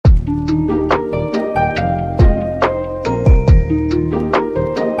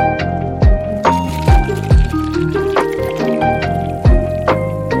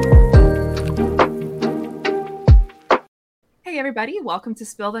everybody. Welcome to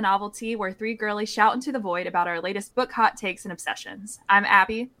Spill the Novelty, where three girlies shout into the void about our latest book hot takes and obsessions. I'm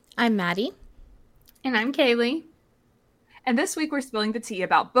Abby. I'm Maddie. And I'm Kaley. And this week we're spilling the tea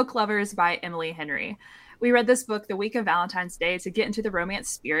about Book Lovers by Emily Henry. We read this book the week of Valentine's Day to get into the romance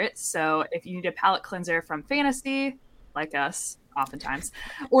spirit, so if you need a palate cleanser from fantasy, like us, oftentimes,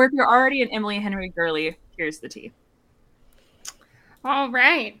 or if you're already an Emily Henry girly, here's the tea. All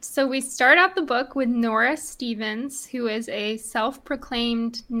right. So we start out the book with Nora Stevens, who is a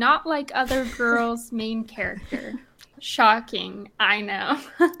self-proclaimed not like other girls main character. Shocking, I know.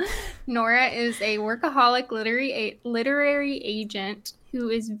 Nora is a workaholic literary agent who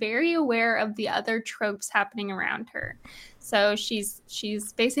is very aware of the other tropes happening around her. So she's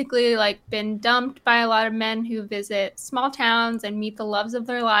basically like been dumped by a lot of men who visit small towns and meet the loves of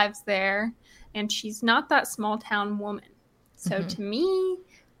their lives there, and she's not that small town woman. So to me,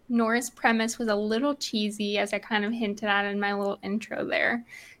 Nora's premise was a little cheesy, as I kind of hinted at in my little intro there.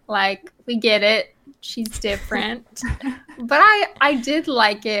 Like, we get it. She's different. But I did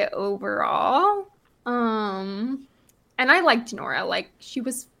like it overall. And I liked Nora. Like, she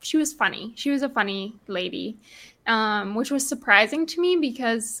was funny. She was a funny lady, which was surprising to me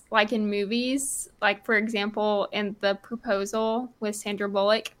because, like, in movies, like, for example, in The Proposal with Sandra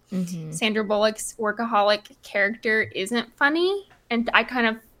Bullock, Sandra Bullock's workaholic character isn't funny. And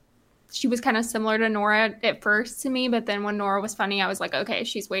she was kind of similar to Nora at first to me, but then when Nora was funny, I was like, okay,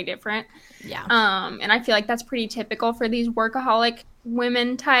 she's way different. Yeah. And I feel like that's pretty typical for these workaholic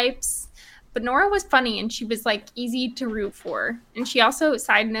women types. But Nora was funny, and she was, like, easy to root for. And she also,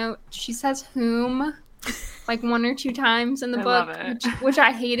 side note, she says whom, like, 1 or 2 times in the book, which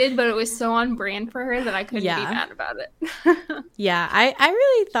I hated, but it was so on brand for her that I couldn't be mad about it. Yeah, I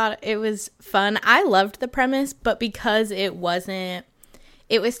really thought it was fun. I loved the premise, but because it was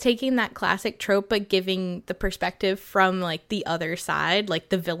taking that classic trope, but giving the perspective from, like, the other side, like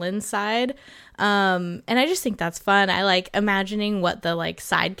the villain side. And I just think that's fun. I like imagining what the, like,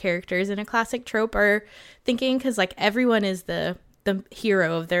 side characters in a classic trope are thinking, because, like, everyone is the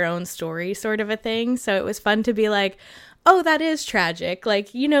hero of their own story sort of a thing. So it was fun to be like, oh, that is tragic.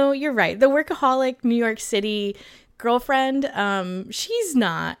 Like, you know, you're right. The workaholic New York City girlfriend, she's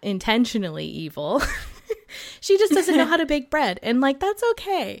not intentionally evil. She just doesn't know how to bake bread, and, like, that's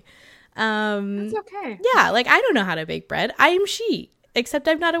okay. That's okay. Yeah, like, I don't know how to bake bread. I am she, except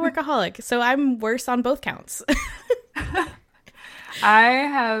I'm not a workaholic, so I'm worse on both counts. I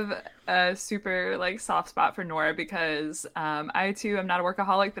have a super, like, soft spot for Nora because I too am not a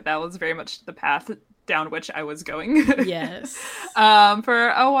workaholic, but that was very much the path down which I was going. Yes. For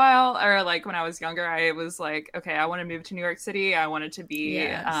a while, or, like, when I was younger, I was like, okay, I want to move to New York City. I wanted to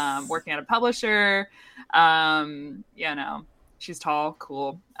be working at a publisher. You know, she's tall,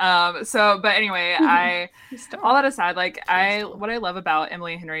 cool. But anyway, all that aside, like, what I love about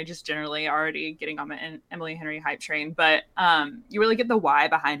Emily Henry, just generally already getting on the Emily Henry hype train, but you really get the why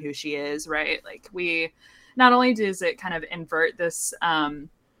behind who she is, right? Like, not only does it kind of invert this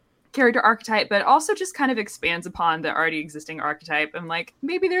character archetype, but also just kind of expands upon the already existing archetype, and, like,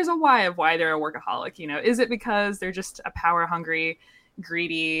 maybe there's a why of why they're a workaholic. You know, is it because they're just a power hungry,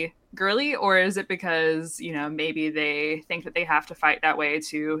 greedy girly, or is it because, you know, maybe they think that they have to fight that way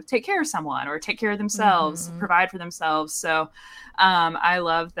to take care of someone or take care of themselves, provide for themselves? So I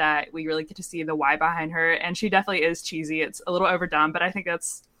love that we really get to see the why behind her, and she definitely is cheesy. It's a little overdone, but I think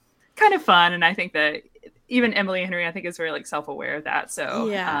that's kind of fun, and I think that even Emily Henry, I think, is very, like, self-aware of that. So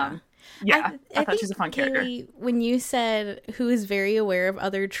I thought she's a fun character. When you said who is very aware of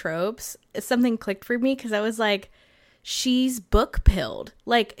other tropes, something clicked for me, because I was like, she's book-pilled.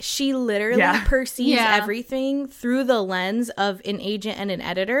 Like, she literally perceives everything through the lens of an agent and an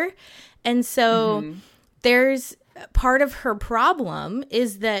editor. And so there's part of her problem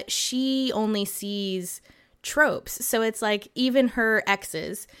is that she only sees tropes. So it's like, even her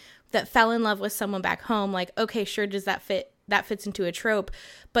exes that fell in love with someone back home, like, okay, sure, does that fit? That fits into a trope,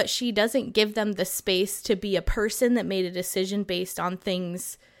 but she doesn't give them the space to be a person that made a decision based on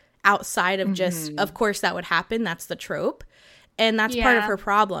things outside of just, of course that would happen, that's the trope. And that's part of her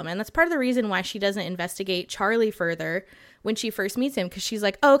problem, and that's part of the reason why she doesn't investigate Charlie further when she first meets him, because she's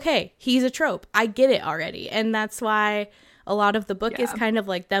like, oh, okay, he's a trope, I get it already. And that's why a lot of the book is kind of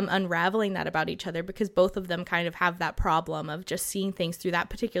like them unraveling that about each other, because both of them kind of have that problem of just seeing things through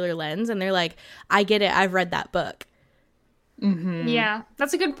that particular lens, and they're like, I get it, I've read that book. Yeah,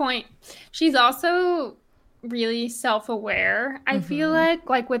 that's a good point. She's also really self-aware. I feel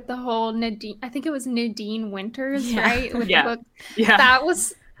like with the whole Nadine, I think it was Nadine Winters, right? With the book. Yeah. That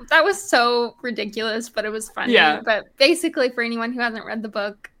was so ridiculous, but it was funny. Yeah. But basically, for anyone who hasn't read the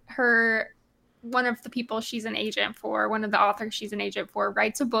book, her one of the people she's an agent for, one of the authors she's an agent for,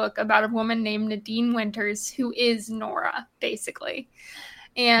 writes a book about a woman named Nadine Winters, who is Nora, basically.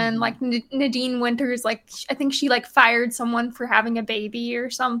 And like Nadine Winters, like I think she like fired someone for having a baby or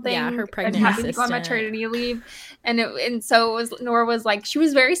something. Yeah, her pregnant and having assistant. to go on maternity leave, and so it was. Nora was like, she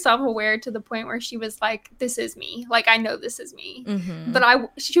was very self-aware to the point where she was like, "This is me. Like I know this is me."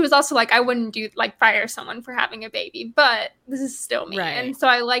 But she was also like, I wouldn't do like fire someone for having a baby, but this is still me. Right. And so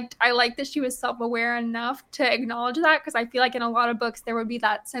I liked that she was self-aware enough to acknowledge that, because I feel like in a lot of books there would be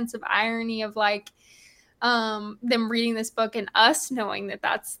that sense of irony of like. Them reading this book and us knowing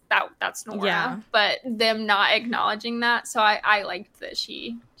that's Nora, but them not acknowledging that. So I liked that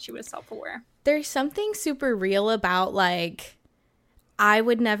she was self-aware. There's something super real about like, I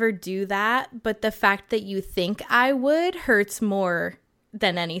would never do that, but the fact that you think I would hurts more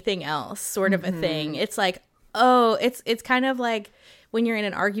than anything else, sort of a thing. It's like, oh, it's kind of like when you're in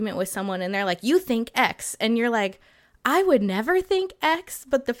an argument with someone and they're like, you think X, and you're like, I would never think X,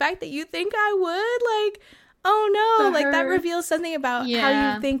 but the fact that you think I would, like, oh no, like that reveals something about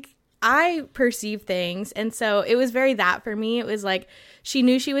how you think I perceive things. And so it was very that for me. It was like, she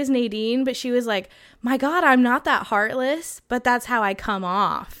knew she was Nadine, but she was like, my God, I'm not that heartless, but that's how I come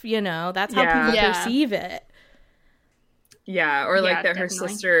off, you know? That's how people perceive it. Yeah, or like that her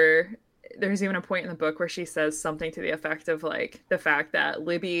sister... There's even a point in the book where she says something to the effect of like, the fact that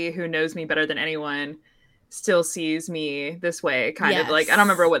Libby, who knows me better than anyone, still sees me this way, kind of like, I don't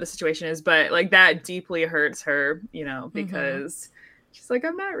remember what the situation is, but like that deeply hurts her, you know, because she's like,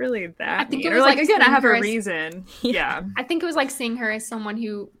 I'm not really that I think mean. it was or like again, I have a as, reason. I think it was like seeing her as someone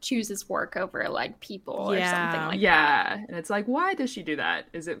who chooses work over like people or something like that. And it's like, why does she do that?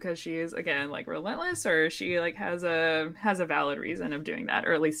 Is it because she is again like relentless, or she like has a valid reason of doing that,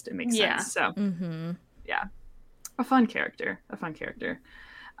 or at least it makes sense. So a fun character.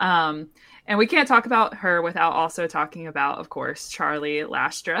 And we can't talk about her without also talking about, of course, Charlie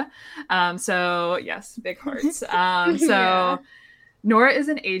Lastra. So yes, big hearts. So Nora is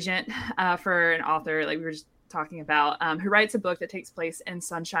an agent for an author, like we were just talking about, who writes a book that takes place in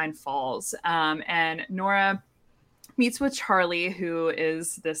Sunshine Falls. And Nora meets with Charlie, who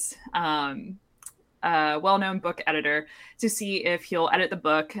is this well-known book editor, to see if he'll edit the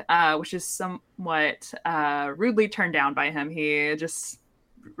book, which is somewhat rudely turned down by him. He just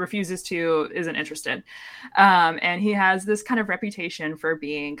refuses to, isn't interested. And he has this kind of reputation for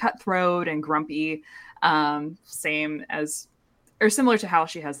being cutthroat and grumpy, similar to how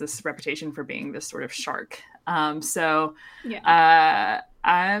she has this reputation for being this sort of shark. I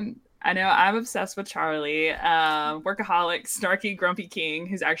know I'm obsessed with Charlie, workaholic, snarky, grumpy king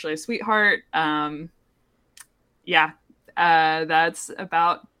who's actually a sweetheart. That's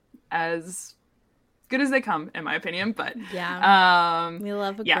about as good as they come, in my opinion. But we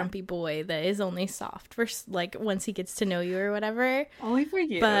love a grumpy boy that is only soft for like once he gets to know you or whatever. Only for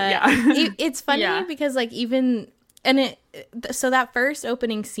you. But it's funny because like so that first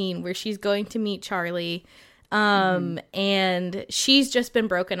opening scene where she's going to meet Charlie, and she's just been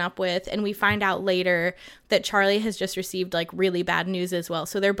broken up with, and we find out later that Charlie has just received like really bad news as well.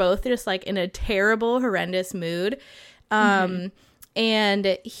 So they're both just like in a terrible, horrendous mood.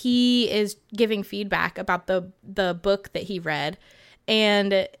 And he is giving feedback about the book that he read,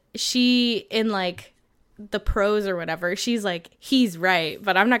 and she, in like the prose or whatever, she's like, he's right,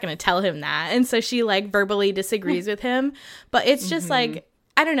 but I'm not going to tell him that. And so she like verbally disagrees with him, but it's just like,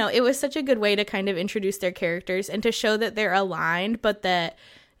 I don't know, it was such a good way to kind of introduce their characters and to show that they're aligned, but that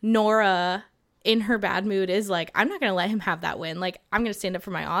Nora in her bad mood is like, I'm not going to let him have that win. Like, I'm going to stand up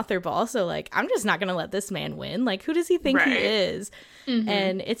for my author, but also like, I'm just not going to let this man win. Like, who does he think he is?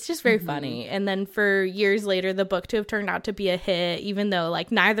 And it's just very funny. And then for years later, the book to have turned out to be a hit, even though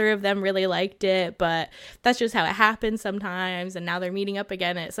like neither of them really liked it, but that's just how it happens sometimes. And now they're meeting up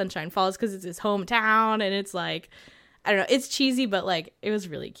again at Sunshine Falls because it's his hometown. And it's like, I don't know, it's cheesy, but like, it was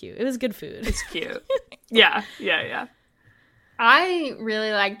really cute. It was good food. It's cute. Yeah. I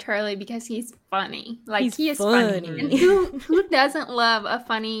really like Charlie because he's funny. Like, he is funny. And who doesn't love a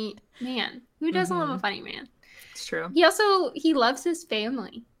funny man? Who doesn't love a funny man? It's true. He loves his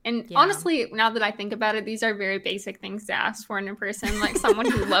family. And honestly, now that I think about it, these are very basic things to ask for in a person, like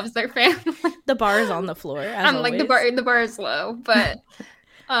someone who loves their family. The bar is on the floor. Like the bar is low, but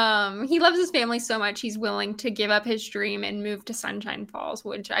he loves his family so much he's willing to give up his dream and move to Sunshine Falls,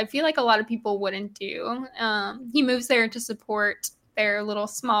 which I feel like a lot of people wouldn't do. He moves there to support their little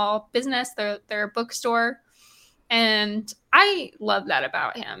small business, their bookstore, and I love that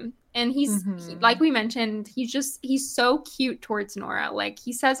about him. And he's he, like we mentioned, he's so cute towards Nora. Like,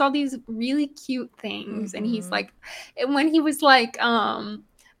 he says all these really cute things, and he's like, when he was like,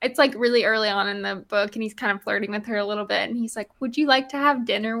 it's like really early on in the book, and he's kind of flirting with her a little bit, and he's like, would you like to have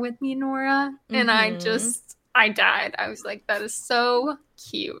dinner with me, Nora? And I died. I was like, that is so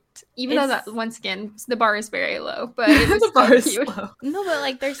cute. Even though that, once again, the bar is very low, but it was so cute. No, but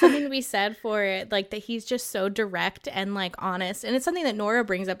like there's something to be said for it, like that he's just so direct and like honest. And it's something that Nora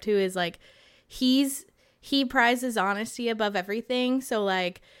brings up too, is like he prizes honesty above everything. So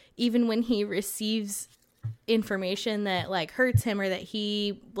like even when he receives information that like hurts him or that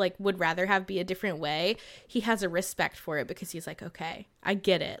he like would rather have be a different way, he has a respect for it because he's like, okay, I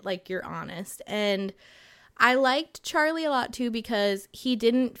get it, like you're honest. And I liked Charlie a lot too because he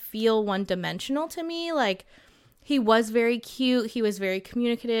didn't feel one-dimensional to me. Like he was very cute, he was very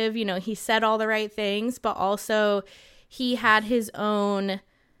communicative, you know, he said all the right things, but also he had his own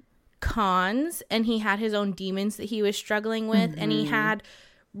cons and he had his own demons that he was struggling with, and he had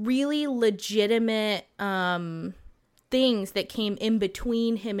really legitimate things that came in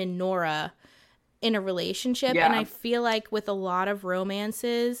between him and Nora in a relationship. And I feel like with a lot of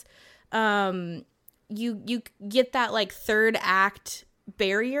romances, you get that like third act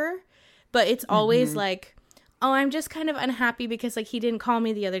barrier, but it's always like, oh, I'm just kind of unhappy because like he didn't call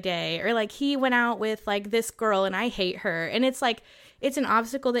me the other day, or like he went out with like this girl and I hate her. And it's like, it's an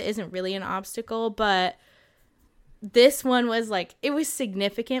obstacle that isn't really an obstacle, but this one was like, it was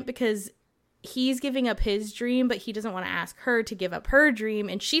significant because he's giving up his dream, but he doesn't want to ask her to give up her dream,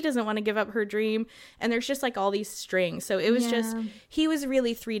 and she doesn't want to give up her dream. And there's just like all these strings. So it was just, he was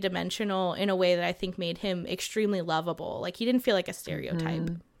really three-dimensional in a way that I think made him extremely lovable. Like he didn't feel like a stereotype.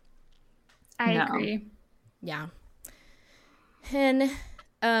 I agree. Yeah. And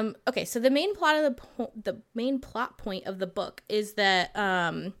okay, so the main plot of the main plot point of the book is that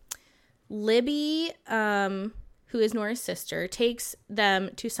Libby, who is Nora's sister, takes them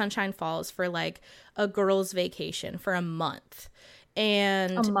to Sunshine Falls for like a girls' vacation for a month.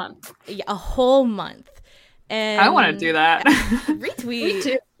 And a month. Yeah, a whole month. And I want to do that. Retweet. Me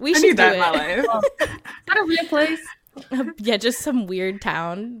too. We should do that it. in my life. Is that a real place? Yeah, just some weird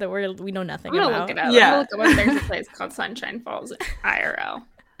town that we know nothing about. I'm gonna look it up. Yeah. I'm gonna look up. There's a place called Sunshine Falls IRL.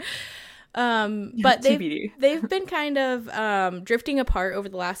 But they've been kind of drifting apart over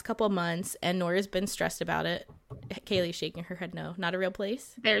the last couple of months, and Nora's been stressed about it. Kaley's shaking her head no. Not a real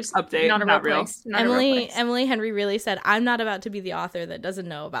place? There's update, not a real place. Not Emily Henry really said, I'm not about to be the author that doesn't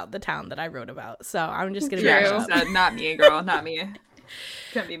know about the town that I wrote about. So I'm just going to she said, not me, girl, not me.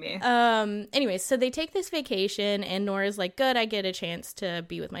 Couldn't be me. Anyways, so they take this vacation, and Nora's like, good, I get a chance to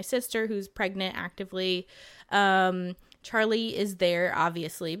be with my sister who's pregnant actively. Charlie is there,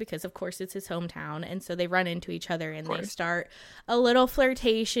 obviously, because of course it's his hometown, and so they run into each other, and they start a little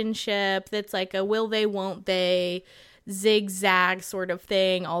flirtationship that's like a will they, won't they, zigzag sort of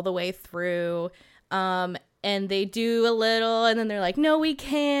thing all the way through. And they do a little, and then they're like, no, we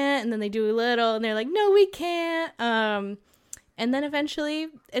can't, and then they do a little, and they're like, no, we can't. And then eventually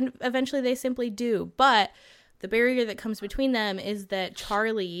they simply do. But the barrier that comes between them is that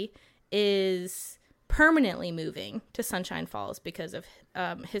Charlie is permanently moving to Sunshine Falls because of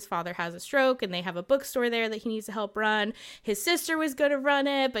his father has a stroke, and they have a bookstore there that he needs to help run. His sister was going to run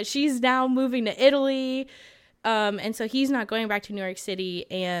it, but she's now moving to Italy. And so he's not going back to New York City,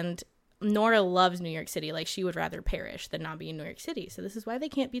 and Nora loves New York City. Like, she would rather perish than not be in New York City. So this is why they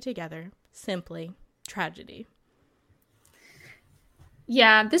can't be together. Simply tragedy.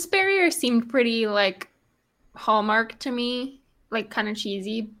 Yeah, this barrier seemed pretty, like, Hallmark to me. Like, kind of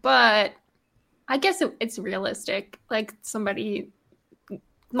cheesy, but I guess it's realistic. Like, somebody,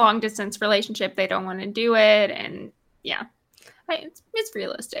 long-distance relationship, they don't want to do it, and yeah, it's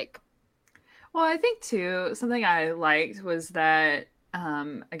realistic. Well, I think, too, something I liked was that,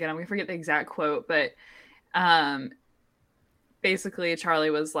 again, I'm going to forget the exact quote, but basically Charlie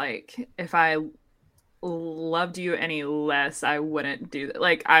was like, if I loved you any less, I wouldn't do that.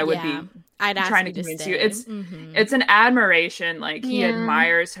 Like, I would be trying to convince you. It's an admiration. Like, he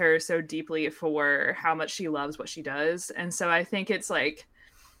admires her so deeply for how much she loves what she does. And so I think it's like,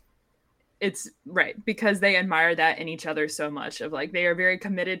 it's right because they admire that in each other so much, of like, they are very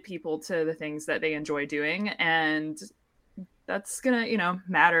committed people to the things that they enjoy doing. And that's gonna,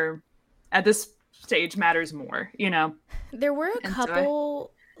 matter at this stage, matters more, There were a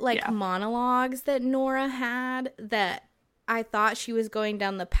couple monologues that Nora had that I thought she was going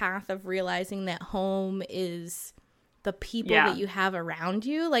down the path of realizing that home is the people that you have around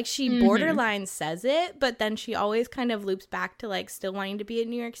you. Like, she borderline says it, but then she always kind of loops back to like still wanting to be in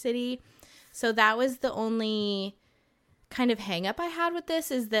New York City. So that was the only kind of hang up I had with this,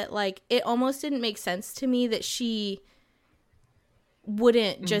 is that like it almost didn't make sense to me that she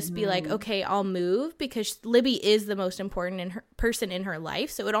wouldn't just be like, okay, I'll move, because Libby is the most important person in her life.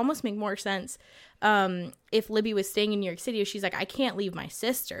 So it would almost make more sense if Libby was staying in New York City, if she's like, I can't leave my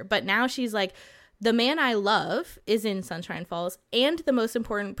sister. But now she's like, the man I love is in Sunshine Falls, and the most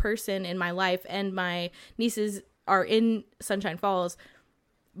important person in my life and my nieces are in Sunshine Falls,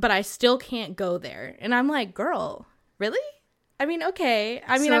 but I still can't go there. And I'm like, girl, really? I mean, okay.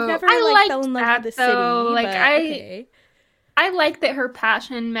 I mean, so I've never fell in love with the city. Like, okay. I like that her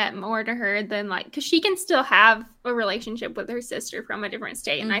passion meant more to her than like, because she can still have a relationship with her sister from a different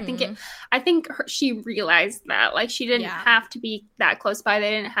state, and I think she realized that, like, she didn't have to be that close by.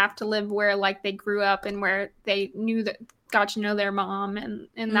 They didn't have to live where like they grew up and where they got to know their mom and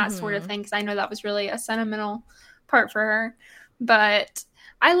that sort of thing. Because I know that was really a sentimental part for her, but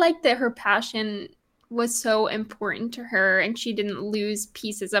I like that her passion was so important to her, and she didn't lose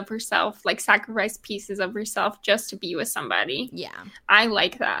pieces of herself, like sacrifice pieces of herself just to be with somebody. Yeah. I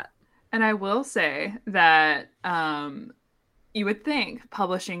like that. And I will say that you would think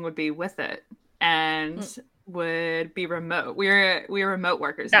publishing would be with it and would be remote. We're remote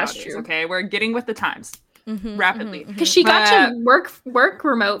workers nowadays, true. Okay? We're getting with the times. Rapidly, because she got to work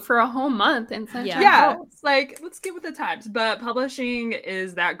remote for a whole month and it's like, let's get with the times. But publishing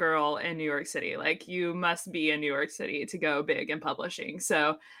is that girl in New York City. Like, you must be in New York City to go big in publishing.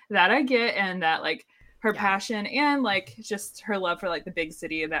 So that I get, and that like her passion and like just her love for like the big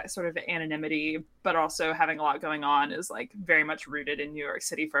city, that sort of anonymity, but also having a lot going on, is like very much rooted in New York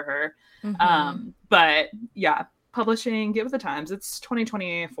City for her. But yeah, publishing, get with the times. It's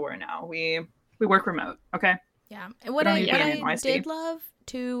 2024 now. We work remote, okay? Yeah. And what I did love,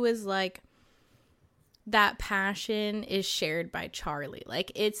 too, was, like, that passion is shared by Charlie.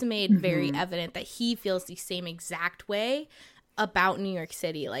 Like, it's made very evident that he feels the same exact way about New York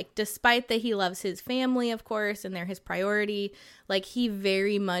City. Like, despite that he loves his family, of course, and they're his priority, like, he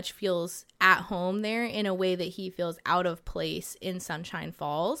very much feels at home there in a way that he feels out of place in Sunshine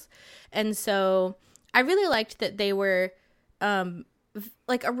Falls. And so I really liked that they were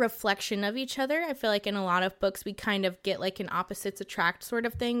like a reflection of each other. I feel like in a lot of books we kind of get like an opposites attract sort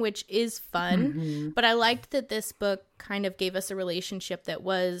of thing, which is fun. But I liked that this book kind of gave us a relationship that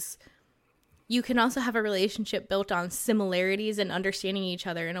was, you can also have a relationship built on similarities and understanding each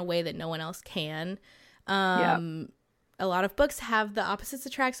other in a way that no one else can. A lot of books have the opposites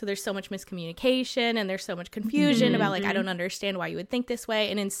attract, so there's so much miscommunication and there's so much confusion about like, I don't understand why you would think this way.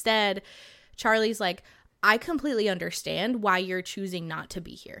 And instead, Charlie's like, I completely understand why you're choosing not to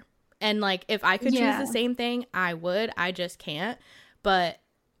be here. And, like, if I could choose the same thing, I would. I just can't. But,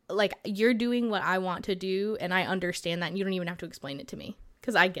 like, you're doing what I want to do, and I understand that, and you don't even have to explain it to me,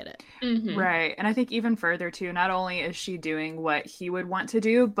 because I get it. Right. And I think even further, too, not only is she doing what he would want to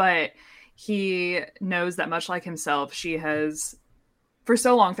do, but he knows that, much like himself, she has, for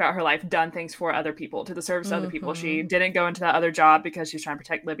so long throughout her life, done things for other people, to the service of other people. She didn't go into that other job because she's trying to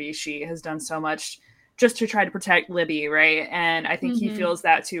protect Libby. She has done so much just to try to protect Libby, right? And I think he feels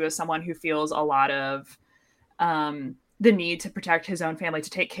that too, as someone who feels a lot of the need to protect his own family, to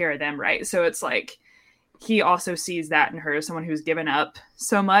take care of them, right? So it's like, he also sees that in her, someone who's given up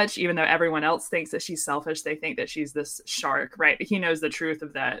so much, even though everyone else thinks that she's selfish. They think that she's this shark, right? But he knows the truth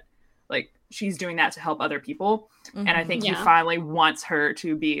of that. Like, she's doing that to help other people. And I think he finally wants her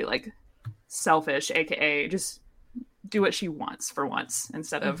to be like selfish, AKA just do what she wants for once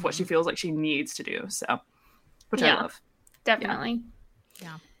instead of what she feels like she needs to do. So, which I love. Definitely.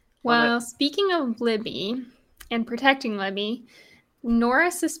 Yeah. Well, speaking of Libby and protecting Libby,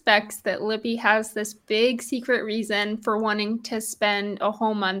 Nora suspects that Libby has this big secret reason for wanting to spend a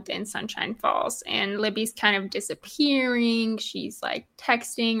whole month in Sunshine Falls. And Libby's kind of disappearing. She's like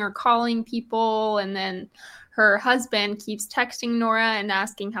texting or calling people. And then her husband keeps texting Nora and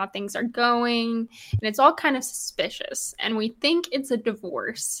asking how things are going. And it's all kind of suspicious. And we think it's a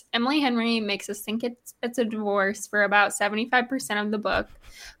divorce. Emily Henry makes us think it's a divorce for about 75% of the book.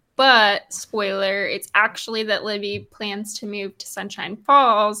 But, spoiler, it's actually that Libby plans to move to Sunshine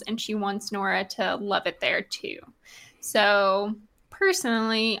Falls and she wants Nora to love it there too. So,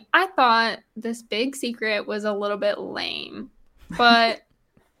 personally, I thought this big secret was a little bit lame. But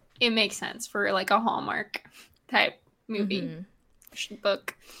it makes sense for like a Hallmark type movie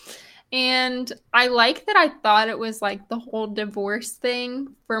book. And I like that I thought it was like the whole divorce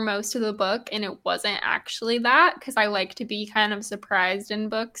thing for most of the book, and it wasn't actually that, because I like to be kind of surprised in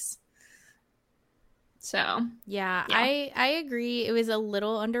books. So, yeah. I agree. It was a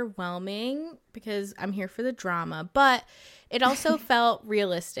little underwhelming because I'm here for the drama, but it also felt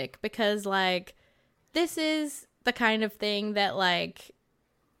realistic because, like, this is the kind of thing that, like,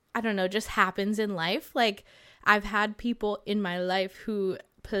 I don't know, just happens in life. Like, I've had people in my life who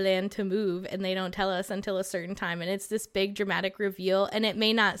plan to move and they don't tell us until a certain time, and it's this big dramatic reveal, and it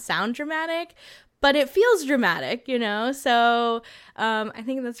may not sound dramatic, but it feels dramatic, you know? So I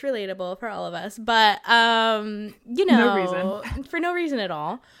think that's relatable for all of us, but you know, for no reason at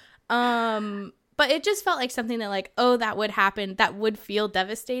all. But it just felt like something that like, oh, that would happen, that would feel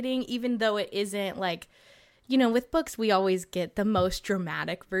devastating, even though it isn't like, you know, with books, we always get the most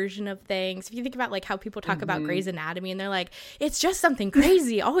dramatic version of things. If you think about like how people talk about Grey's Anatomy and they're like, it's just something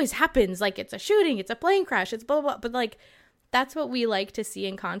crazy always happens. Like it's a shooting, it's a plane crash, it's blah, blah, blah. But like, that's what we like to see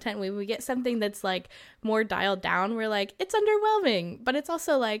in content. When we get something that's like more dialed down, we're like, it's underwhelming. But it's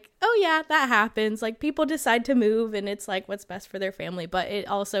also like, oh yeah, that happens. Like people decide to move and it's like what's best for their family. But it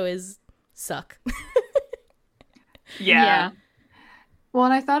also is suck. Yeah. Well,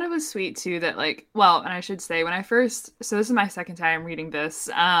 and I thought it was sweet too that like, well, and I should say when I first, so this is my second time reading this,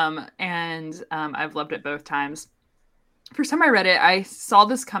 and I've loved it both times. First time I read it, I saw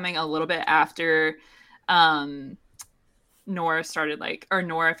this coming a little bit after Nora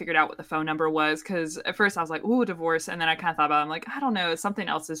figured out what the phone number was, because at first I was like, ooh, divorce, and then I kind of thought about it, I'm like, I don't know, something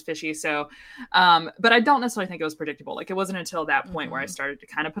else is fishy. So but I don't necessarily think it was predictable. Like it wasn't until that point where I started to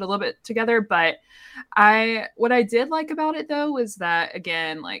kind of put a little bit together. But what I did like about it though was that,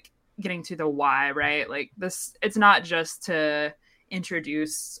 again, like getting to the why, right? Like this, it's not just to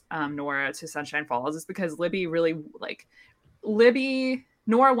introduce Nora to Sunshine Falls. It's because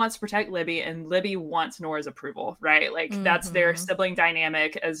Nora wants to protect Libby, and Libby wants Nora's approval, right? Like that's their sibling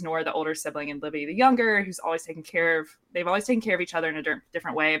dynamic, as Nora, the older sibling, and Libby, the younger, who's always they've always taken care of each other in a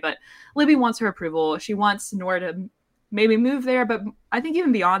different way. But Libby wants her approval. She wants Nora to maybe move there. But I think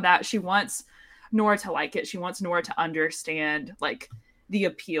even beyond that, she wants Nora to like it. She wants Nora to understand like the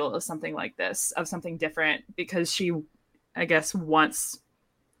appeal of something like this, of something different, because she, I guess, wants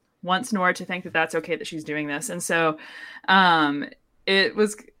Nora to think that that's okay that she's doing this. And so, it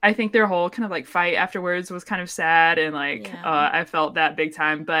was, I think their whole kind of like fight afterwards was kind of sad, and like I felt that big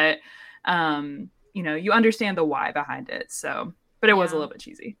time, but you know, you understand the why behind it. So, but it was a little bit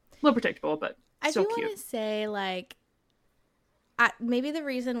cheesy, a little predictable, but still cute. I do want to say like, maybe the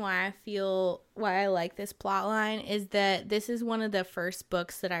reason why I like this plot line is that this is one of the first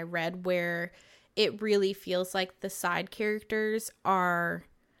books that I read where it really feels like the side characters are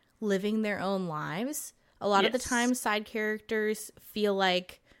living their own lives. A lot of the time, side characters feel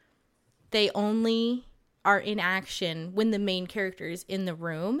like they only are in action when the main character is in the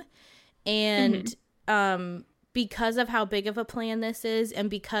room. And because of how big of a plan this is, and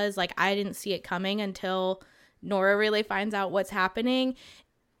because like I didn't see it coming until Nora really finds out what's happening,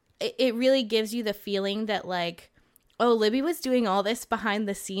 it really gives you the feeling that like, oh, Libby was doing all this behind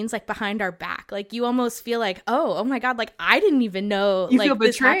the scenes, like behind our back. Like you almost feel like, oh my God, like I didn't even know. You like feel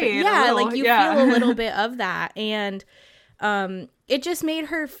betrayed. Yeah, like you feel a little bit of that. And it just made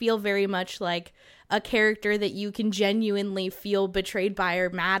her feel very much like a character that you can genuinely feel betrayed by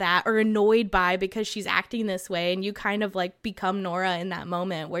or mad at or annoyed by because she's acting this way. And you kind of like become Nora in that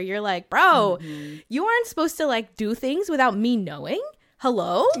moment where you're like, bro, you aren't supposed to like do things without me knowing.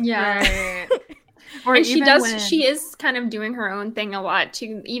 Hello? Yeah. Right. Or and she is kind of doing her own thing a lot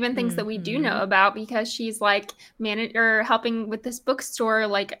too, even things that we do know about, because she's like helping with this bookstore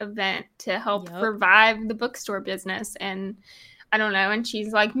like event to help revive the bookstore business. And I don't know, and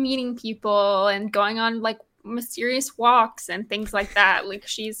she's like meeting people and going on like mysterious walks and things like that. Like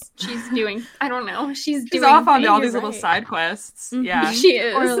she's doing, I don't know, she's doing off on all these little side quests. Yeah, she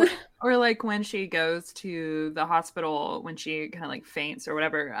is. Or like when she goes to the hospital when she kind of like faints or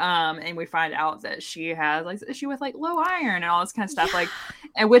whatever, and we find out that she has like issue with like low iron and all this kind of stuff, like,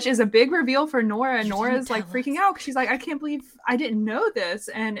 and which is a big reveal for Nora. Nora's like freaking out because she's like, I can't believe I didn't know this.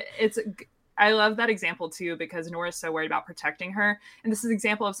 And I love that example too, because Nora's so worried about protecting her, and this is an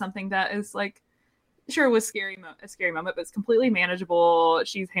example of something that is like, sure, it was a scary moment, but it's completely manageable.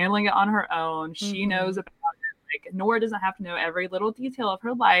 She's handling it on her own. She knows about it. Like Nora doesn't have to know every little detail of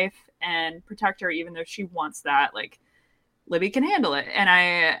her life and protect her, even though she wants that. Like Libby can handle it. And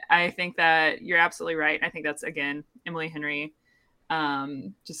I think that you're absolutely right. I think that's, again, Emily Henry.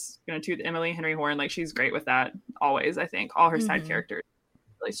 Just gonna toot the Emily Henry horn. Like she's great with that always. I think all her side characters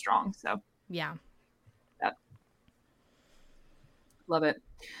are really strong. So yeah, love it.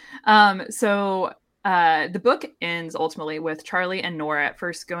 So the book ends ultimately with Charlie and Nora at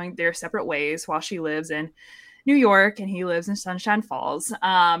first going their separate ways while she lives in New York and he lives in Sunshine Falls.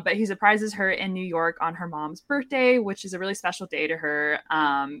 But he surprises her in New York on her mom's birthday, which is a really special day to her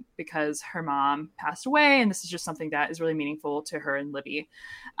because her mom passed away. And this is just something that is really meaningful to her and Libby.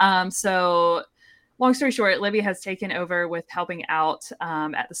 So long story short, Libby has taken over with helping out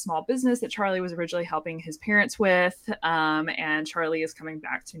at the small business that Charlie was originally helping his parents with. And Charlie is coming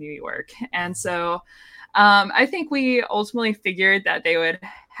back to New York. And so I think we ultimately figured that they would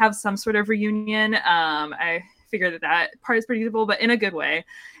have some sort of reunion. I figured that part is predictable, but in a good way.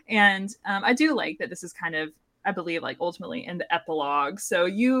 And I do like that this is kind of, I believe, like ultimately in the epilogue. So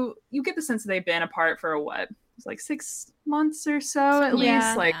you get the sense that they've been apart for what? It's like 6 months or so at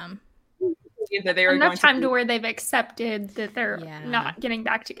least. Like that they were enough time to where they've accepted that they're not getting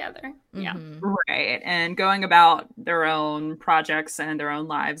back together. Yeah. Right. And going about their own projects and their own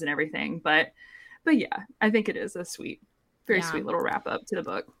lives and everything. But yeah, I think it is a sweet, very sweet little wrap up to the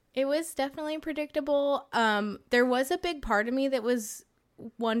book. It was definitely predictable. There was a big part of me that was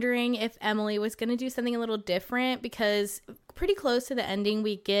wondering if Emily was going to do something a little different, because pretty close to the ending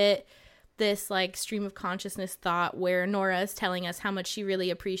we get this like stream of consciousness thought where Nora is telling us how much she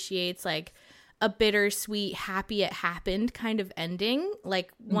really appreciates like a bittersweet happy it happened kind of ending,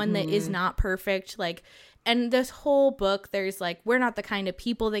 like one that is not perfect, like. And this whole book, there's like, we're not the kind of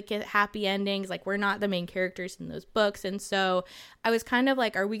people that get happy endings. Like, we're not the main characters in those books. And so I was kind of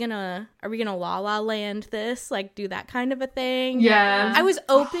like, are we gonna La La Land this? Like, do that kind of a thing? Yeah. I was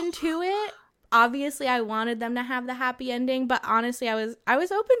open to it. Obviously, I wanted them to have the happy ending. But honestly, I was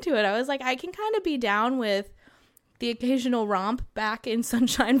open to it. I was like, I can kind of be down with the occasional romp back in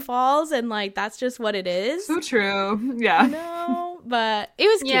Sunshine Falls. And like, that's just what it is. So true. Yeah. But it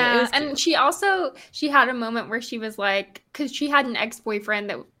was cute. Yeah, it was cute. And she had a moment where she was like, because she had an ex-boyfriend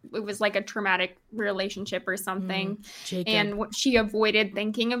that it was like a traumatic relationship or something, and she avoided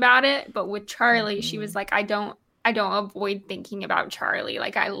thinking about it. But with Charlie, she was like, I don't avoid thinking about Charlie.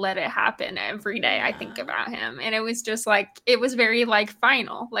 Like, I let it happen every day. I think about him, and it was just like, it was very like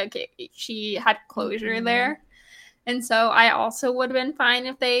final. Like she had closure there, and so I also would have been fine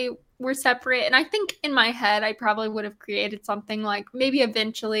if they were separate. And I think in my head I probably would have created something like maybe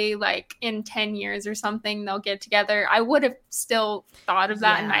eventually, like in 10 years or something, they'll get together. I would have still thought of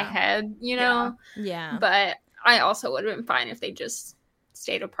that in my head, you know. But I also would have been fine if they just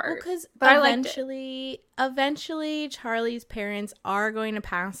stayed apart. Because eventually Charlie's parents are going to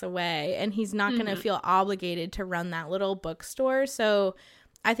pass away, and he's not going to feel obligated to run that little bookstore. So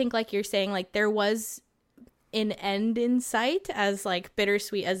I think, like you're saying, like there was an end in sight, as like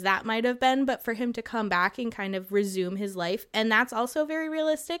bittersweet as that might have been, but for him to come back and kind of resume his life, and that's also very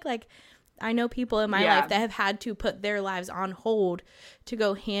realistic. Like, I know people in my life that have had to put their lives on hold to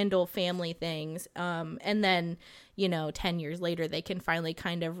go handle family things, and then 10 years later they can finally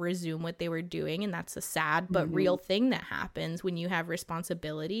kind of resume what they were doing, and that's a sad but real thing that happens when you have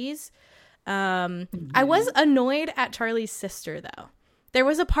responsibilities. I was annoyed at Charlie's sister, though. There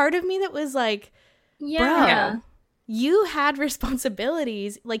was a part of me that was like, bro, you had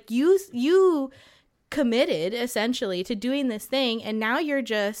responsibilities. Like, you committed essentially to doing this thing, and now you're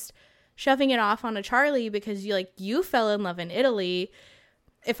just shoving it off on a Charlie because you fell in love in Italy.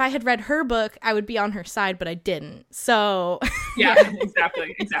 If I had read her book, I would be on her side, but I didn't. So yeah,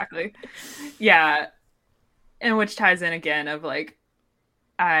 exactly. Yeah. And which ties in again of like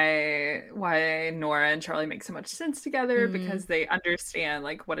why Nora and Charlie make so much sense together, because they understand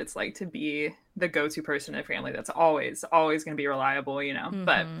like what it's like to be the go-to person in a family that's always going to be reliable,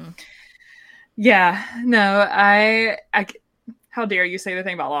 But yeah, no, I how dare you say the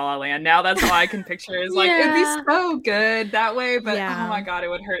thing about La La Land? Now that's all I can picture is like, it'd be so good that way, but oh my God, it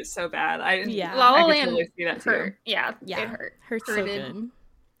would hurt so bad. La La Land totally see that hurt. Too. Yeah, it hurt. Hurts so good.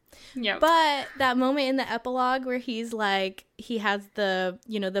 Yeah. But that moment in the epilogue where he's like, he has the,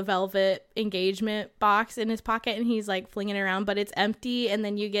 the velvet engagement box in his pocket and he's like flinging it around, but it's empty. And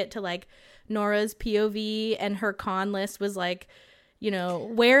then you get to like Nora's POV and her con list was like,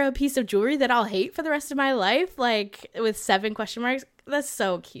 wear a piece of jewelry that I'll hate for the rest of my life, like with 7 question marks. That's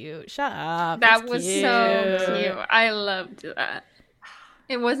so cute. Shut up. That was so cute. I loved that.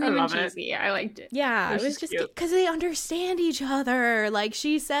 It wasn't even cheesy. I liked it. Yeah, it was just because they understand each other. Like,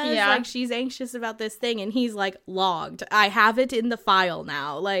 she says, like, she's anxious about this thing, and he's like, logged. I have it in the file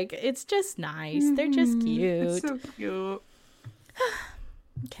now. Like, it's just nice. They're just cute. It's so cute.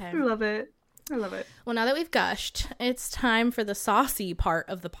 Okay. I love it. Well, now that we've gushed, it's time for the saucy part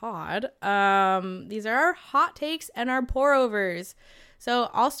of the pod. These are our hot takes and our pour-overs. So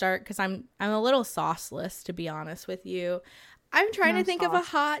I'll start because I'm a little sauceless, to be honest with you. I'm trying to think of a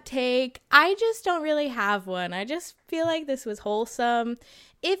hot take. I just don't really have one. I just feel like this was wholesome.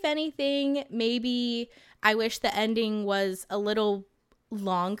 If anything, maybe I wish the ending was a little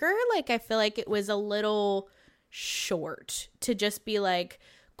longer. Like, I feel like it was a little short to just be like,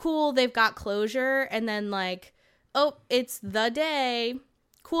 cool, they've got closure. And then like, oh, it's the day.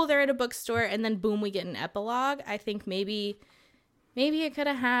 cool, they're at a bookstore, and then boom, we get an epilogue. I think maybe it could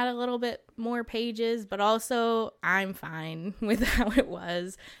have had a little bit more pages, but also I'm fine with how it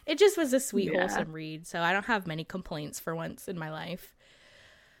was. It just was a sweet, wholesome read, so I don't have many complaints for once in my life.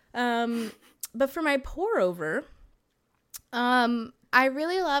 But for my pour over, I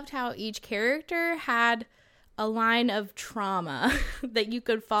really loved how each character had a line of trauma that you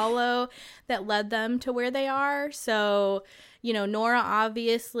could follow that led them to where they are. So, you know, Nora,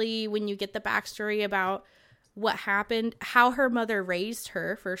 obviously, when you get the backstory about what happened, how her mother raised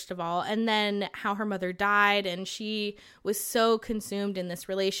her, first of all, and then how her mother died, and she was so consumed in this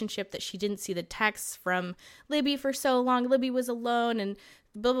relationship that she didn't see the texts from Libby for so long. Libby was alone, and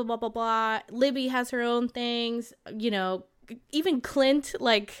blah, blah, blah, blah, blah. Libby has her own things, you know, even Clint,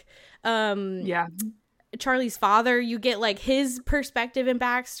 like, Charlie's father, you get like his perspective and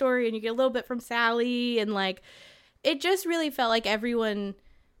backstory, and you get a little bit from Sally, and like it just really felt like everyone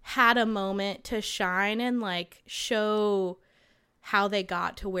had a moment to shine and like show how they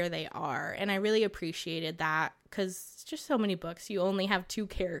got to where they are. And I really appreciated that, because it's just so many books, you only have 2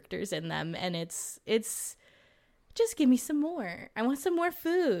 characters in them, and it's just give me some more. I want some more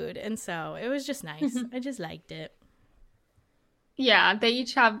food. And so it was just nice. I just liked it. Yeah,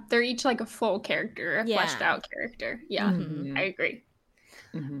 they're each like a full character, a fleshed out character. Yeah, I agree.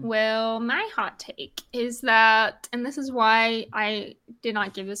 Well, my hot take is that, and this is why I did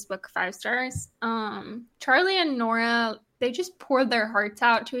not give this book 5 stars, Charlie and Nora, they just poured their hearts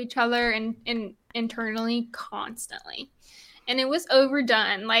out to each other and internally constantly. And it was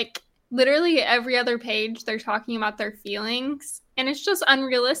overdone. Like, literally every other page, they're talking about their feelings, and it's just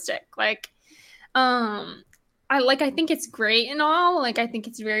unrealistic. Like, I think it's great and all. Like, I think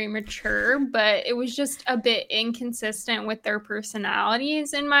it's very mature, but it was just a bit inconsistent with their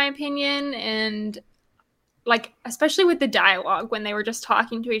personalities, in my opinion. And, like, especially with the dialogue, when they were just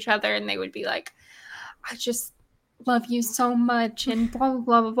talking to each other and they would be like, I just love you so much and blah, blah,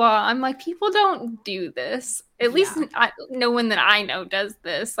 blah, blah, blah. I'm like, people don't do this. At least no one that I know does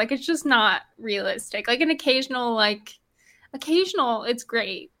this. Like, it's just not realistic. Like, an occasional, it's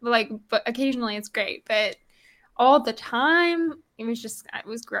great. Like, but occasionally it's great. But all the time, it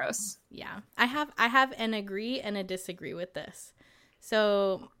was gross. Yeah. I have an agree and a disagree with this.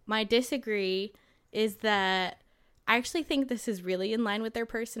 So my disagree is that I actually think this is really in line with their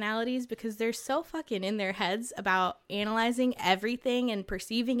personalities, because they're so fucking in their heads about analyzing everything and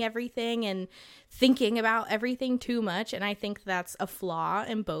perceiving everything and thinking about everything too much. And I think that's a flaw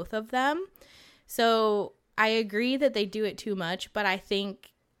in both of them. So I agree that they do it too much, but I think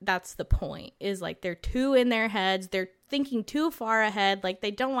that's the point, is like they're too in their heads, they're thinking too far ahead, like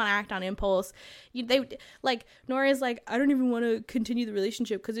they don't want to act on impulse. Like Nora's like, I don't even want to continue the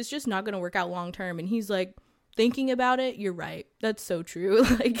relationship because it's just not going to work out long term, and he's like, thinking about it, you're right, that's so true.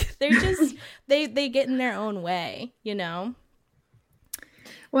 Like, they're just they get in their own way, you know.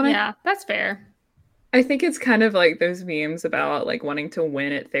 Well, yeah, that's fair. I think it's kind of like those memes about like wanting to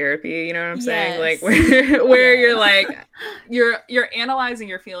win at therapy, you know what I'm saying? Like where you're like you're analyzing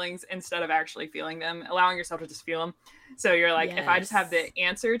your feelings instead of actually feeling them, allowing yourself to just feel them. So you're like, if I just have the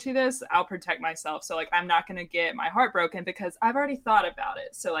answer to this, I'll protect myself. So like, I'm not going to get my heart broken because I've already thought about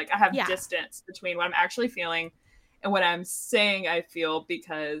it. So like, I have distance between what I'm actually feeling and what I'm saying I feel,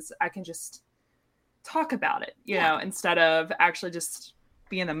 because I can just talk about it, you know, instead of actually just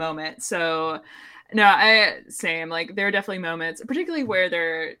be in the moment. So no, same. Like, there are definitely moments, particularly where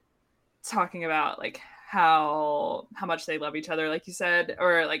they're talking about like how much they love each other, like you said,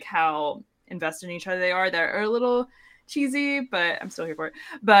 or like how invested in each other they are, that are a little cheesy, but I'm still here for it.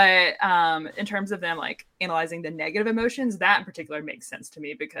 But in terms of them like analyzing the negative emotions, that in particular makes sense to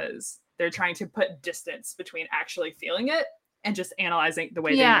me, because they're trying to put distance between actually feeling it and just analyzing the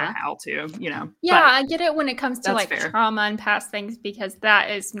way they know how to, you know. Yeah, but I get it when it comes to like trauma and past things, because that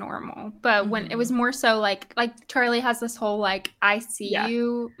is normal. But when it was more so like Charlie has this whole like I see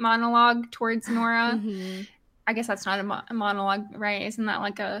you monologue towards Nora. I guess that's not a monologue, right? Isn't that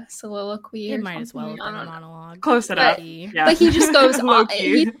like a soliloquy? It might as well have been a monologue. Close enough. But he just goes on.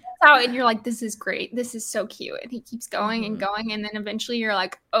 He goes out, and you're like, "This is great. This is so cute." And he keeps going and going, and then eventually you're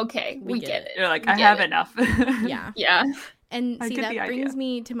like, "Okay, we get it." You're like, "I have enough." Yeah. And see, that brings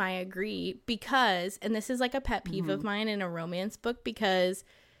me to my agree, because, and this is like a pet peeve of mine in a romance book, because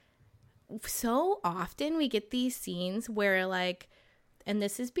so often we get these scenes where like, and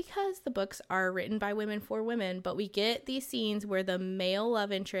this is because the books are written by women for women, but we get these scenes where the male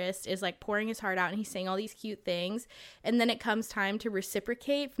love interest is like pouring his heart out and he's saying all these cute things, and then it comes time to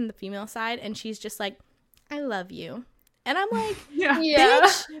reciprocate from the female side, and she's just like, I love you. And I'm like, yeah.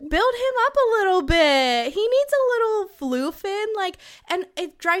 bitch, build him up a little bit. He needs a little floofing. Like, and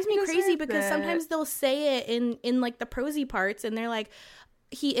it drives me crazy because sometimes they'll say it in like the prosy parts, and they're like,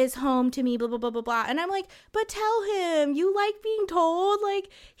 he is home to me, blah, blah, blah, blah, blah. And I'm like, but tell him, you like being told, like,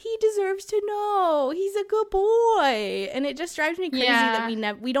 he deserves to know. He's a good boy. And it just drives me crazy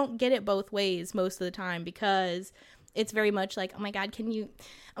that we don't get it both ways most of the time, because it's very much like, oh my God,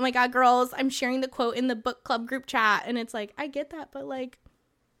 girls, I'm sharing the quote in the book club group chat. And it's like, I get that, but like,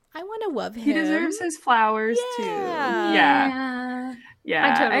 I want to love him. He deserves his flowers too. Yeah.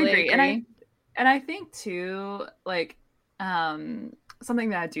 I totally agree. And I think too, like, something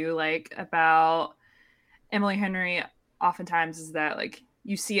that I do like about Emily Henry oftentimes is that, like,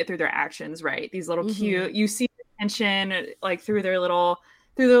 you see it through their actions, right? These little cute, you see the tension, like, through their little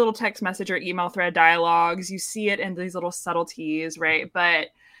text message or email thread dialogues. You see it in these little subtleties, right? But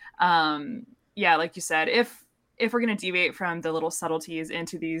like you said, if we're going to deviate from the little subtleties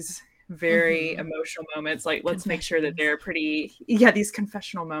into these very emotional moments, like, let's make sure that they're pretty, these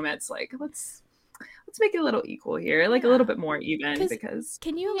confessional moments, like, let's make it a little equal here, like a little bit more even, because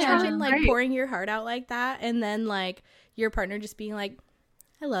can you imagine like pouring your heart out like that, and then like your partner just being like,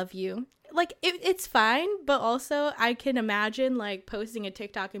 I love you? Like, it's fine, but also I can imagine like posting a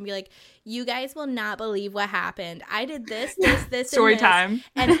TikTok and be like, you guys will not believe what happened. I did this, story and this, time.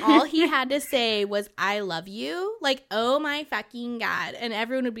 And all he had to say was, I love you. Like, oh my fucking God. And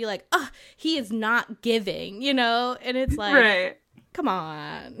everyone would be like, oh, he is not giving, you know? And it's like, right. Come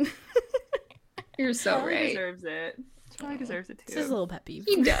on. You're so right. Deserves it. Charlie deserves it too. It's just a little pet peeve.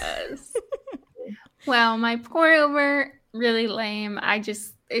 He does. Well, my pour over, really lame.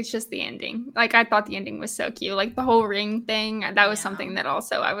 It's just the ending. Like, I thought the ending was so cute. Like, the whole ring thing, that was something that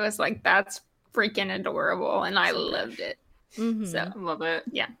also I was like, that's freaking adorable, and I loved it. Mm-hmm. So, love it.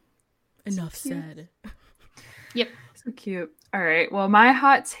 Yeah. Enough said. Yep. So cute. All right. Well, my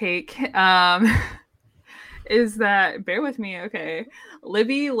hot take is that, bear with me, okay?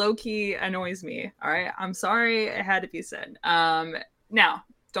 Libby low-key annoys me. All right. I'm sorry, it had to be said. Now,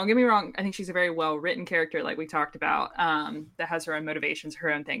 don't get me wrong. I think she's a very well-written character, like we talked about, that has her own motivations,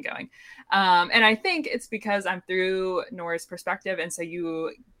 her own thing going. And I think it's because I'm through Nora's perspective, and so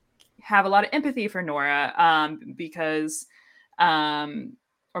you have a lot of empathy for Nora, because,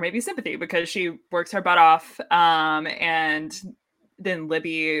 or maybe sympathy, because she works her butt off, and then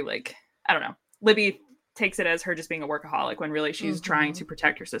Libby, like, I don't know, Libby takes it as her just being a workaholic when really she's trying to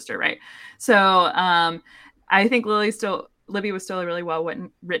protect her sister, right? So I think Libby was still a really well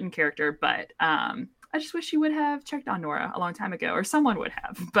written character, but I just wish she would have checked on Nora a long time ago, or someone would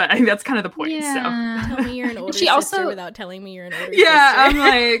have. But I think that's kind of the point. Yeah. So tell me you're an older sister without telling me you're an older sister. Yeah, I'm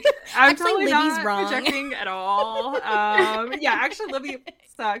like, I'm actually, totally Libby's not wrong. projecting at all. Actually, Libby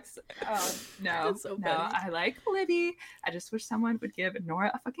sucks. No, so no, funny. I like Libby. I just wish someone would give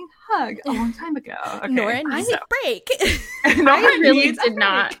Nora a fucking hug a long time ago. Okay, Nora needs a break. I really did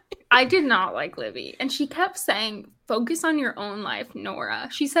not. I did not like Libby. And she kept saying, focus on your own life, Nora.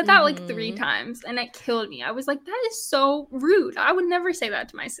 She said that like 3 times, and it killed me. I was like, that is so rude. I would never say that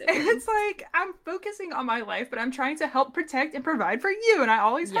to my siblings. It's like, I'm focusing on my life, but I'm trying to help protect and provide for you, and I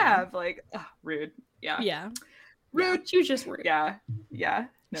always have. Like, rude. Yeah. Rude. She was just rude. Yeah.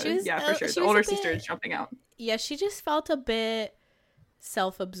 No, for sure. The older sister is jumping out. Yeah, she just felt a bit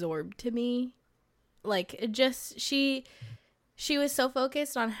self-absorbed to me. Like, it just, she was so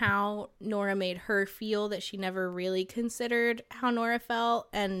focused on how Nora made her feel that she never really considered how Nora felt.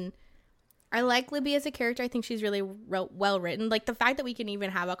 And I like Libby as a character. I think she's really well written. Like, the fact that we can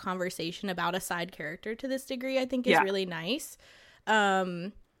even have a conversation about a side character to this degree, I think is really nice.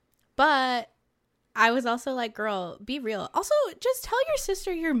 But I was also like, girl, be real. Also, just tell your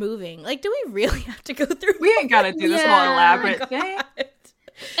sister you're moving. Like, do we really have to go through? We ain't got to do this whole elaborate thing.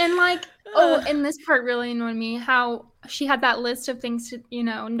 And like, and this part really annoyed me, how she had that list of things to,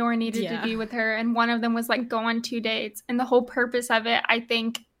 Nora needed to do with her. And one of them was like, go on 2 dates. And the whole purpose of it, I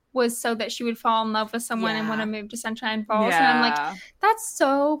think, was so that she would fall in love with someone and want to move to Sunshine Falls. And I'm like, that's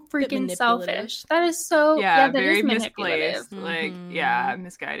so freaking selfish. That is so, that very is misplaced. Like,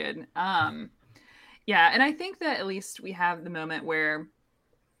 misguided. And I think that at least we have the moment where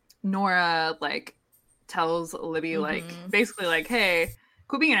Nora, like, tells Libby, like, basically, like, hey,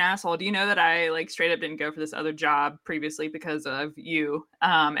 quit being an asshole. Do you know that I, like, straight up didn't go for this other job previously because of you?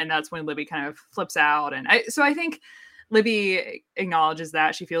 And that's when Libby kind of flips out. And I think Libby acknowledges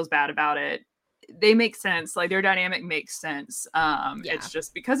that. She feels bad about it. They make sense. Like, their dynamic makes sense. It's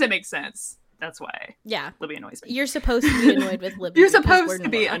just because it makes sense. That's why Libby annoys me. You're supposed to be annoyed with Libby. You're supposed to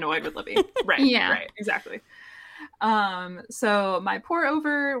be annoyed with Libby. Right. Right. Exactly. So my pour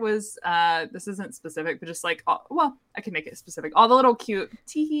over was this isn't specific, but just like well, I can make it specific. All the little cute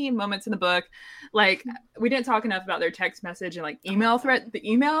teehee moments in the book. Like we didn't talk enough about their text message and like email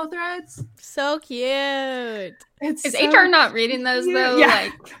threads. So cute. Is HR not reading those though? Yeah.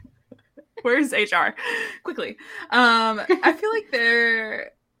 Like where's HR? Quickly. I feel like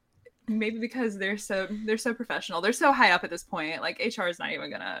they're maybe because they're so professional. They're so high up at this point. Like HR is not even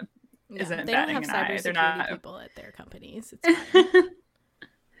gonna isn't they don't have cybersecurity people at their companies. It's fine.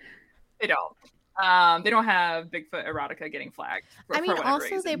 They don't. They don't have Bigfoot erotica getting flagged. I mean, also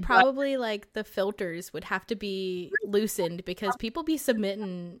reason. They probably like the filters would have to be loosened because people be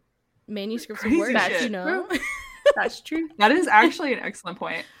submitting manuscripts of words, you know. That's true. That is actually an excellent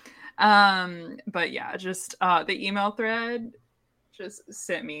point. But yeah, just the email thread just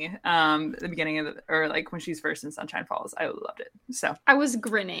sent me the beginning of or like when she's first in Sunshine Falls. I loved it. So I was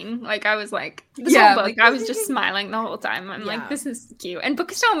grinning. Like I was like this whole book, like, I was just smiling the whole time. I'm like, this is cute. And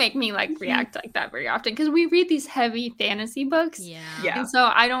books don't make me like react like that very often because we read these heavy fantasy books. Yeah. And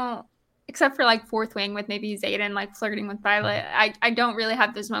so I don't, except for like Fourth Wing with maybe Xaden like flirting with Violet, I don't really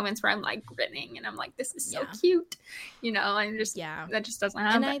have those moments where I'm like grinning and I'm like, this is so cute. You know, and just that just doesn't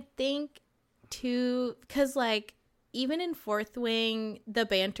happen. And I think too, because like even in Fourth Wing, the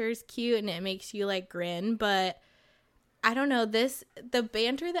banter's cute and it makes you like grin, but I don't know, the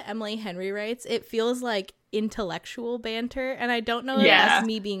banter that Emily Henry writes, it feels like intellectual banter, and I don't know if that's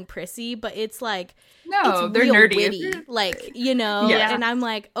me being prissy, but it's like it's they're real nerdy, witty, like, you know, and I'm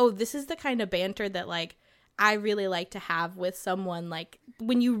like, oh, this is the kind of banter that like I really like to have with someone, like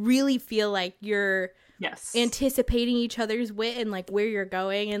when you really feel like you're anticipating each other's wit and like where you're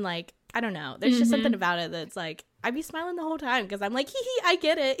going, and like I don't know, there's just something about it that's like I'd be smiling the whole time because I'm like, hee hee, I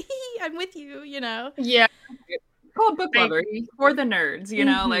get it, hee hee, I'm with you, you know. Yeah. Called book lovers for the nerds, you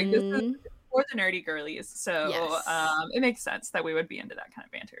know, like this is for the nerdy girlies. So it makes sense that we would be into that kind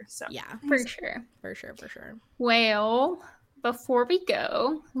of banter. So yeah, for sure. Well, before we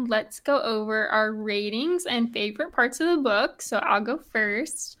go, let's go over our ratings and favorite parts of the book. So I'll go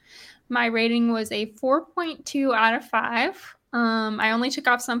first. My rating was a 4.2 out of 5. I only took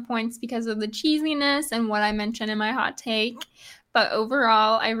off some points because of the cheesiness and what I mentioned in my hot take. But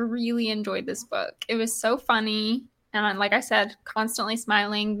overall, I really enjoyed this book. It was so funny. And like I said, constantly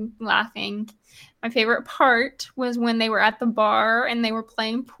smiling, laughing. My favorite part was when they were at the bar and they were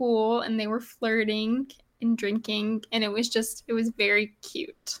playing pool and they were flirting and drinking. And it was very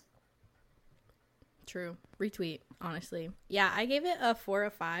cute. True. Retweet, honestly. Yeah, I gave it a 4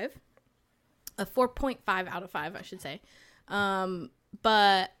 of 5. A 4.5 out of 5, I should say.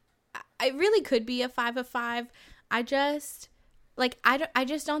 But I really could be a 5 of 5. I just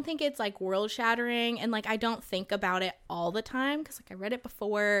don't think it's like world shattering, and like I don't think about it all the time because like I read it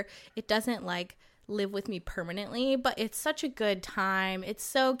before. It doesn't like live with me permanently, but it's such a good time. It's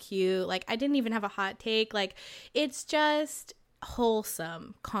so cute. Like I didn't even have a hot take. Like it's just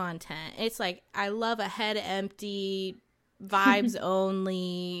wholesome content. It's like I love a head empty, vibes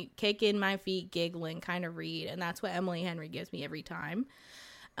only, kicking my feet, giggling kind of read, and that's what Emily Henry gives me every time.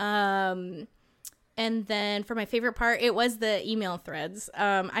 And then for my favorite part, it was the email threads.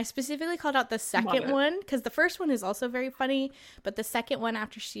 I specifically called out the second one because the first one is also very funny, but the second one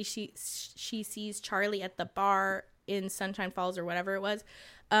after she sees Charlie at the bar in Sunshine Falls or whatever it was,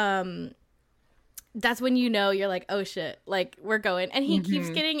 that's when you know you're like, oh shit, like we're going. And he keeps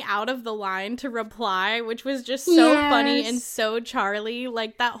getting out of the line to reply, which was just so funny and so Charlie.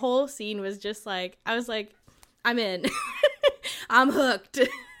 Like that whole scene was just like, I was like, I'm in. I'm hooked.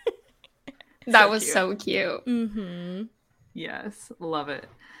 That was so cute. Mm-hmm. Yes, love it.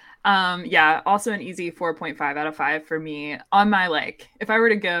 Yeah, also an easy 4.5 out of 5 for me. On my like, if I were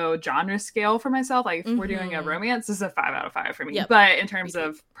to go genre scale for myself, like if we're doing a romance, this is a 5 out of 5 for me. Yep. But in terms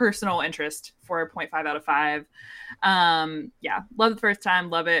of personal interest, 4.5 out of 5. Yeah, love it the first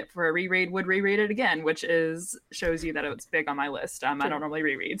time, love it for a reread, would reread it again, which shows you that it's big on my list. I don't normally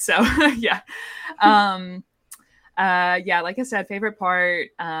reread, so yeah. Yeah, like I said, favorite part.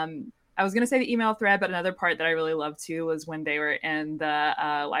 I was going to say the email thread, but another part that I really loved too was when they were in the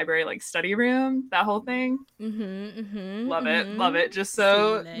library, like study room, that whole thing. Love it. Just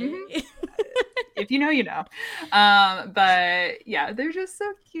so, if you know, you know. But yeah, they're just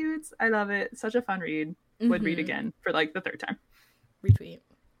so cute. I love it. Such a fun read. Would read again for like the third time. Retweet.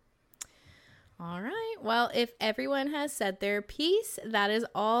 All right. Well, if everyone has said their piece, that is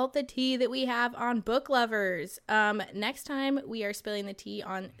all the tea that we have on Book Lovers. Next time, we are spilling the tea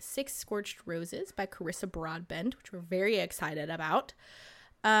on 6 Scorched Roses by Carissa Broadbent, which we're very excited about.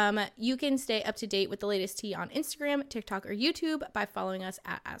 You can stay up to date with the latest tea on Instagram, TikTok, or YouTube by following us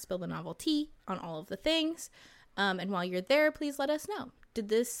at @SpillTheNovelTea on all of the things. And while you're there, please let us know. Did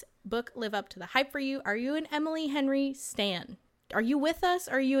this book live up to the hype for you? Are you an Emily Henry stan? Are you with us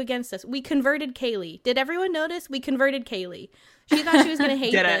or are you against us? We converted Kaley. Did everyone notice? We converted Kaley. She thought she was going to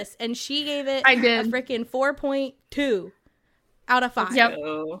hate this, and she gave it a freaking 4.2 out of 5. Yep.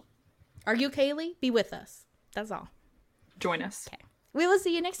 Are you Kaley? Be with us. That's all. Join us. Okay. We will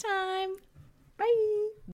see you next time. Bye.